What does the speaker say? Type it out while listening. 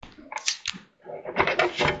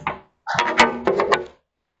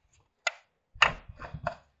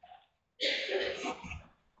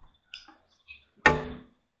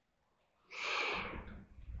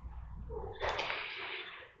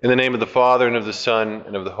In the name of the Father, and of the Son,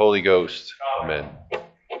 and of the Holy Ghost. Amen.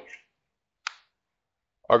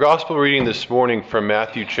 Our gospel reading this morning from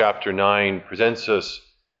Matthew chapter 9 presents us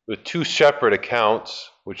with two separate accounts,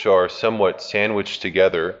 which are somewhat sandwiched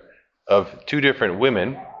together, of two different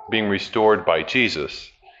women being restored by Jesus.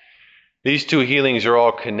 These two healings are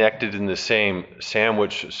all connected in the same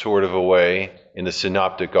sandwich sort of a way in the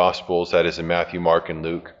synoptic gospels, that is in Matthew, Mark, and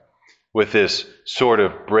Luke, with this sort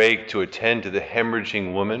of break to attend to the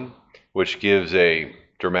hemorrhaging woman, which gives a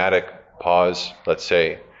dramatic pause, let's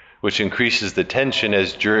say, which increases the tension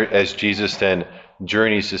as Jesus then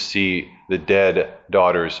journeys to see the dead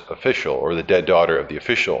daughter's official, or the dead daughter of the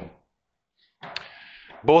official.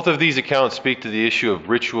 Both of these accounts speak to the issue of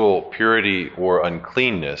ritual purity or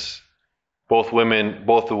uncleanness. Both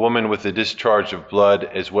the woman with the discharge of blood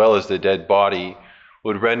as well as the dead body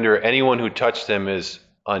would render anyone who touched them as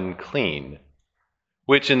unclean,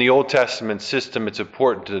 which in the Old Testament system, it's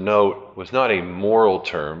important to note, was not a moral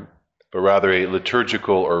term, but rather a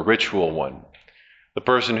liturgical or ritual one. The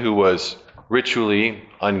person who was ritually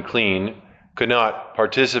unclean could not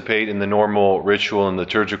participate in the normal ritual and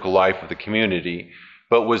liturgical life of the community,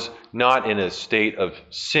 but was not in a state of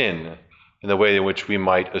sin in the way in which we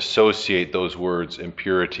might associate those words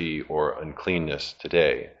impurity or uncleanness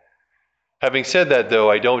today. Having said that,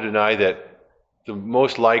 though, I don't deny that the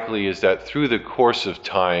most likely is that through the course of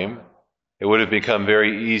time, it would have become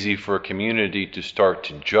very easy for a community to start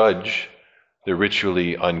to judge the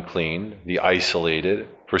ritually unclean, the isolated,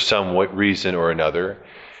 for some reason or another,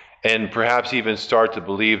 and perhaps even start to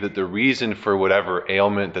believe that the reason for whatever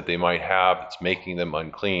ailment that they might have that's making them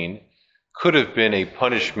unclean could have been a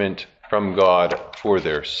punishment from God for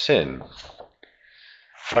their sin.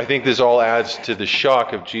 I think this all adds to the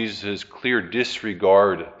shock of Jesus' clear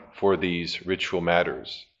disregard for these ritual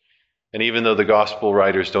matters. And even though the gospel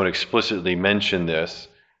writers don't explicitly mention this,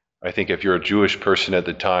 I think if you're a Jewish person at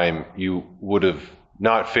the time, you would have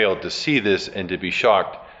not failed to see this and to be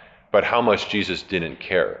shocked about how much Jesus didn't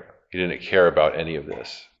care. He didn't care about any of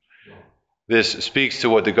this. This speaks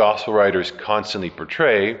to what the gospel writers constantly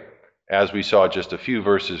portray, as we saw just a few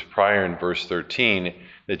verses prior in verse 13,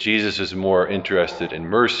 that Jesus is more interested in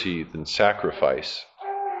mercy than sacrifice.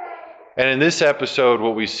 And in this episode,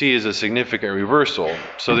 what we see is a significant reversal.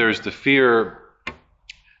 So there's the fear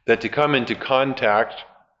that to come into contact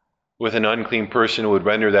with an unclean person would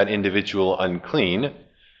render that individual unclean.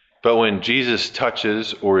 But when Jesus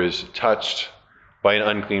touches or is touched by an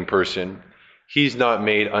unclean person, he's not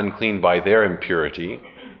made unclean by their impurity.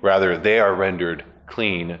 Rather, they are rendered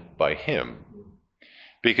clean by him.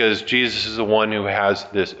 Because Jesus is the one who has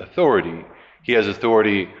this authority. He has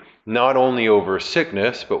authority not only over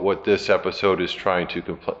sickness, but what this episode is trying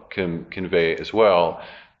to convey as well.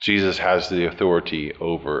 Jesus has the authority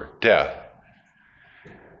over death.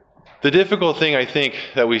 The difficult thing, I think,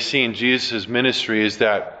 that we see in Jesus' ministry is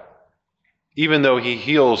that even though he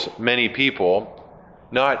heals many people,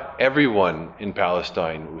 not everyone in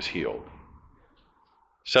Palestine was healed.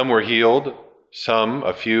 Some were healed,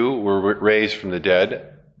 a few were raised from the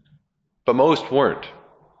dead, but most weren't.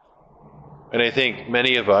 And I think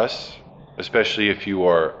many of us, especially if you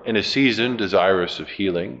are in a season desirous of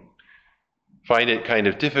healing, find it kind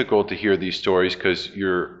of difficult to hear these stories because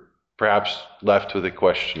you're perhaps left with a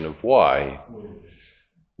question of why.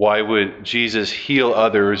 Why would Jesus heal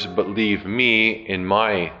others but leave me in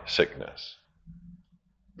my sickness?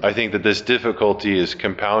 I think that this difficulty is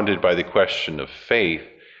compounded by the question of faith,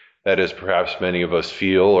 that is, perhaps many of us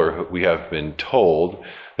feel, or we have been told,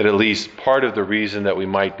 that at least part of the reason that we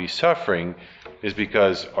might be suffering is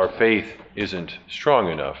because our faith isn't strong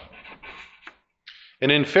enough.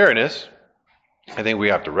 And in fairness, I think we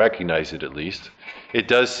have to recognize it at least. It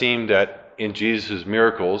does seem that in Jesus'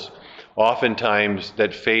 miracles, oftentimes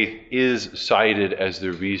that faith is cited as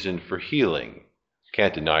the reason for healing.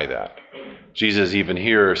 Can't deny that. Jesus even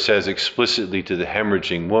here says explicitly to the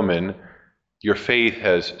hemorrhaging woman, your faith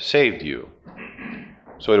has saved you.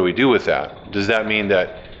 So what do we do with that? Does that mean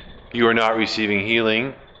that you are not receiving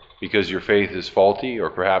healing because your faith is faulty,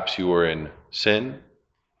 or perhaps you are in sin?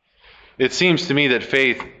 It seems to me that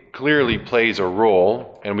faith clearly plays a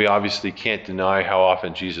role, and we obviously can't deny how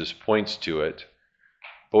often Jesus points to it.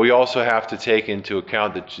 But we also have to take into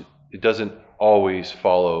account that it doesn't always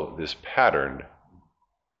follow this pattern.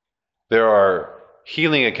 There are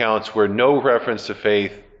healing accounts where no reference to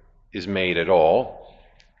faith is made at all.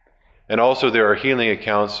 And also there are healing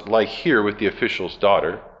accounts, like here with the official's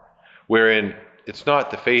daughter, wherein it's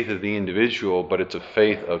not the faith of the individual, but it's a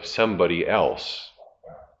faith of somebody else.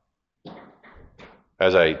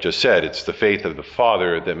 As I just said, it's the faith of the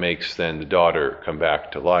father that makes then the daughter come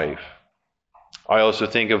back to life. I also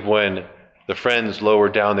think of when the friends lower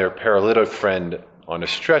down their paralytic friend on a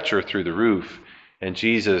stretcher through the roof, and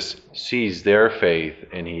Jesus sees their faith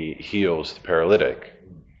and he heals the paralytic.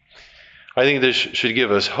 I think this should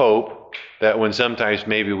give us hope that when sometimes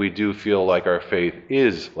maybe we do feel like our faith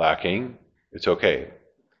is lacking, it's okay.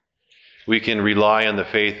 We can rely on the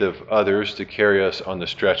faith of others to carry us on the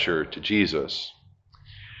stretcher to Jesus.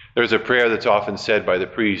 There's a prayer that's often said by the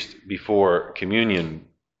priest before communion,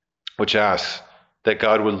 which asks that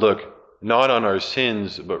God would look not on our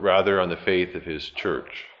sins, but rather on the faith of his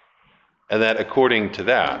church. And that according to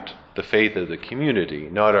that, the faith of the community,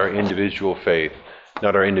 not our individual faith,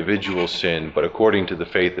 not our individual sin, but according to the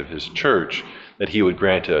faith of his church, that he would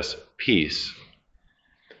grant us peace.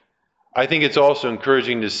 I think it's also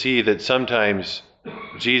encouraging to see that sometimes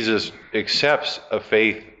Jesus accepts a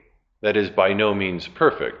faith that is by no means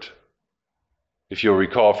perfect. If you'll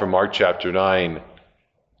recall from Mark chapter 9,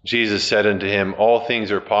 Jesus said unto him, all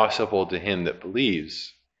things are possible to him that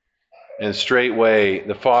believes. And straightway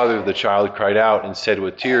the father of the child cried out and said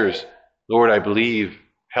with tears, Lord, I believe,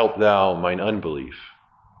 help thou mine unbelief.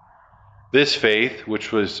 This faith,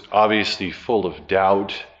 which was obviously full of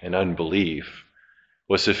doubt and unbelief,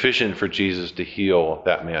 was sufficient for Jesus to heal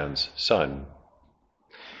that man's son.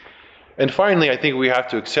 And finally, I think we have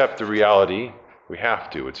to accept the reality. We have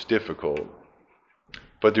to. It's difficult.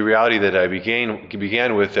 But the reality that I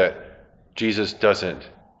began with, that Jesus doesn't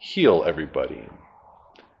heal everybody.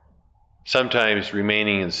 Sometimes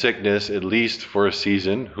remaining in sickness, at least for a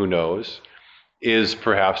season, who knows, is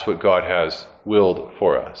perhaps what God has willed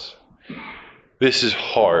for us. This is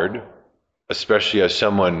hard, especially as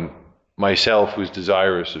someone myself who's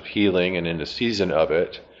desirous of healing and in a season of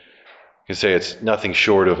it. I can say it's nothing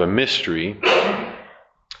short of a mystery,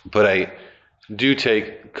 but I do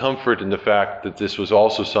take comfort in the fact that this was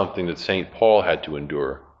also something that St. Paul had to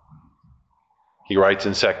endure. He writes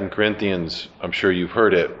in 2 Corinthians, I'm sure you've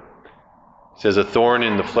heard it, it says, a thorn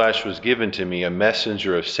in the flesh was given to me, a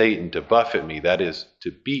messenger of Satan to buffet me, that is,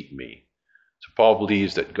 to beat me. So Paul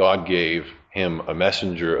believes that God gave him a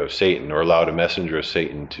messenger of Satan, or allowed a messenger of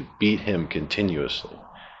Satan to beat him continuously.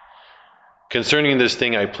 Concerning this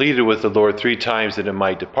thing, I pleaded with the Lord 3 times that it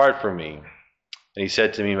might depart from me. And he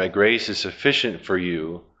said to me, my grace is sufficient for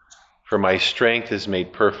you, for my strength is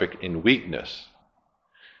made perfect in weakness.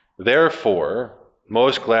 Therefore,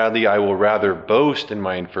 most gladly I will rather boast in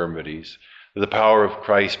my infirmities, that the power of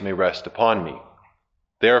Christ may rest upon me.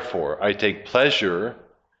 Therefore, I take pleasure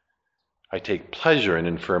in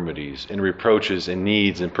infirmities, in reproaches, in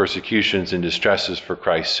needs, in persecutions, in distresses for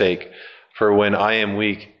Christ's sake. For when I am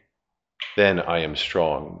weak, then I am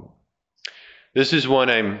strong. This is one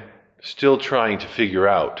I'm still trying to figure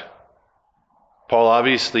out. Paul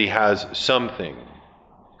obviously has something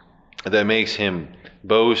that makes him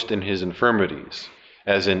boast in his infirmities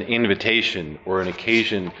as an invitation or an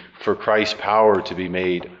occasion for Christ's power to be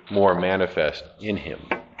made more manifest in him.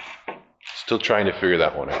 Still trying to figure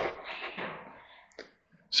that one out.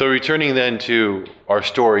 So returning then to our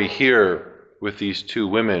story here with these 2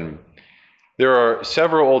 women, there are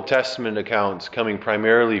several Old Testament accounts coming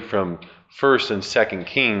primarily from 1st and 2nd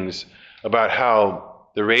Kings about how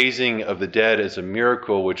the raising of the dead is a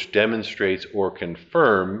miracle which demonstrates or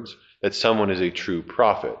confirms that someone is a true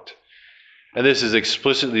prophet. And this is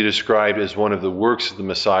explicitly described as one of the works of the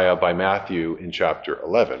Messiah by Matthew in chapter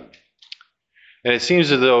 11. And it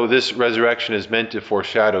seems as though this resurrection is meant to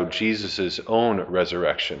foreshadow Jesus' own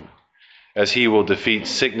resurrection, as he will defeat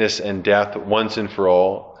sickness and death once and for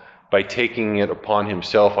all by taking it upon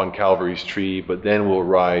himself on Calvary's tree, but then will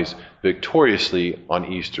rise victoriously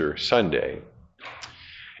on Easter Sunday.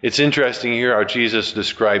 It's interesting here how Jesus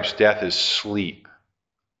describes death as sleep.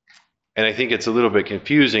 And I think it's a little bit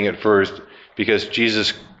confusing at first because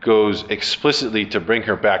Jesus goes explicitly to bring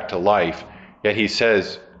her back to life, yet he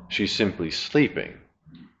says she's simply sleeping.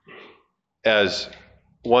 As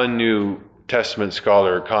one New Testament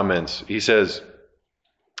scholar comments, he says,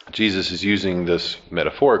 Jesus is using this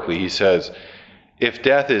metaphorically, he says, if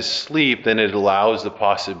death is sleep, then it allows the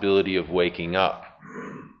possibility of waking up.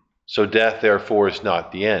 So death, therefore, is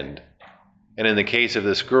not the end. And in the case of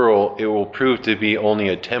this girl, it will prove to be only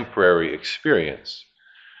a temporary experience.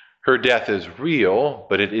 Her death is real,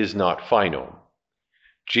 but it is not final.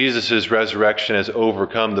 Jesus' resurrection has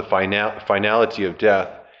overcome the finality of death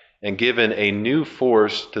and given a new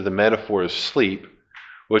force to the metaphor of sleep,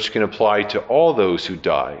 which can apply to all those who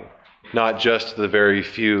die, not just to the very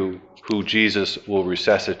few who Jesus will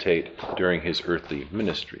resuscitate during his earthly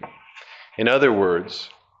ministry. In other words,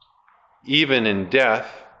 even in death,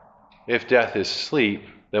 if death is sleep,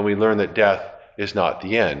 then we learn that death is not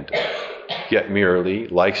the end. yet merely,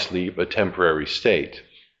 like sleep, a temporary state.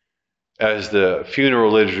 As the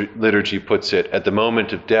funeral liturgy puts it, at the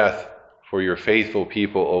moment of death for your faithful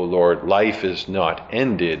people, O Lord, life is not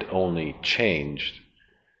ended, only changed.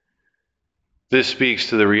 This speaks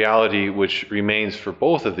to the reality which remains for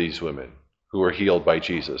both of these women who were healed by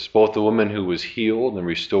Jesus, both the woman who was healed and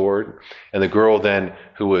restored and the girl then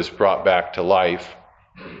who was brought back to life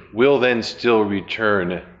will then still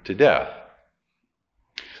return to death.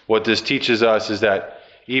 What this teaches us is that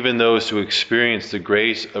even those who experience the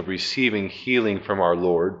grace of receiving healing from our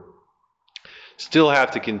Lord still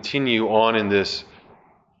have to continue on in this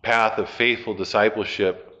path of faithful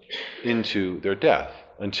discipleship into their death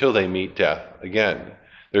until they meet death again.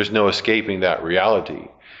 There's no escaping that reality.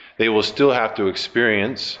 They will still have to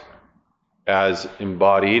experience, as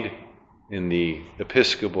embodied in the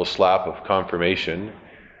Episcopal slap of confirmation,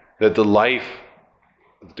 that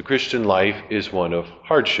the Christian life is one of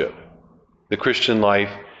hardship. The Christian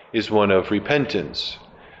life is one of repentance,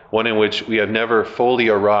 one in which we have never fully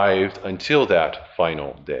arrived until that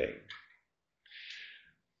final day.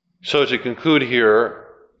 So to conclude here,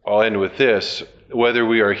 I'll end with this. Whether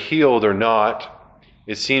we are healed or not,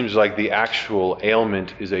 it seems like the actual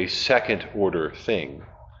ailment is a second-order thing.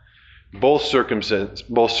 Both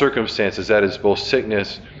circumstances, that is, both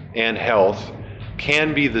sickness and health,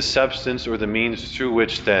 can be the substance or the means through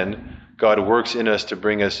which then God works in us to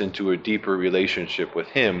bring us into a deeper relationship with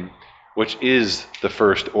Him, which is the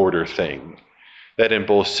first-order thing. That in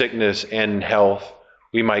both sickness and health,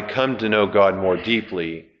 we might come to know God more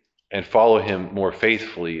deeply and follow Him more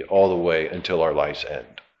faithfully all the way until our life's end.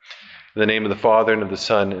 In the name of the Father, and of the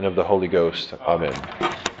Son, and of the Holy Ghost. Amen.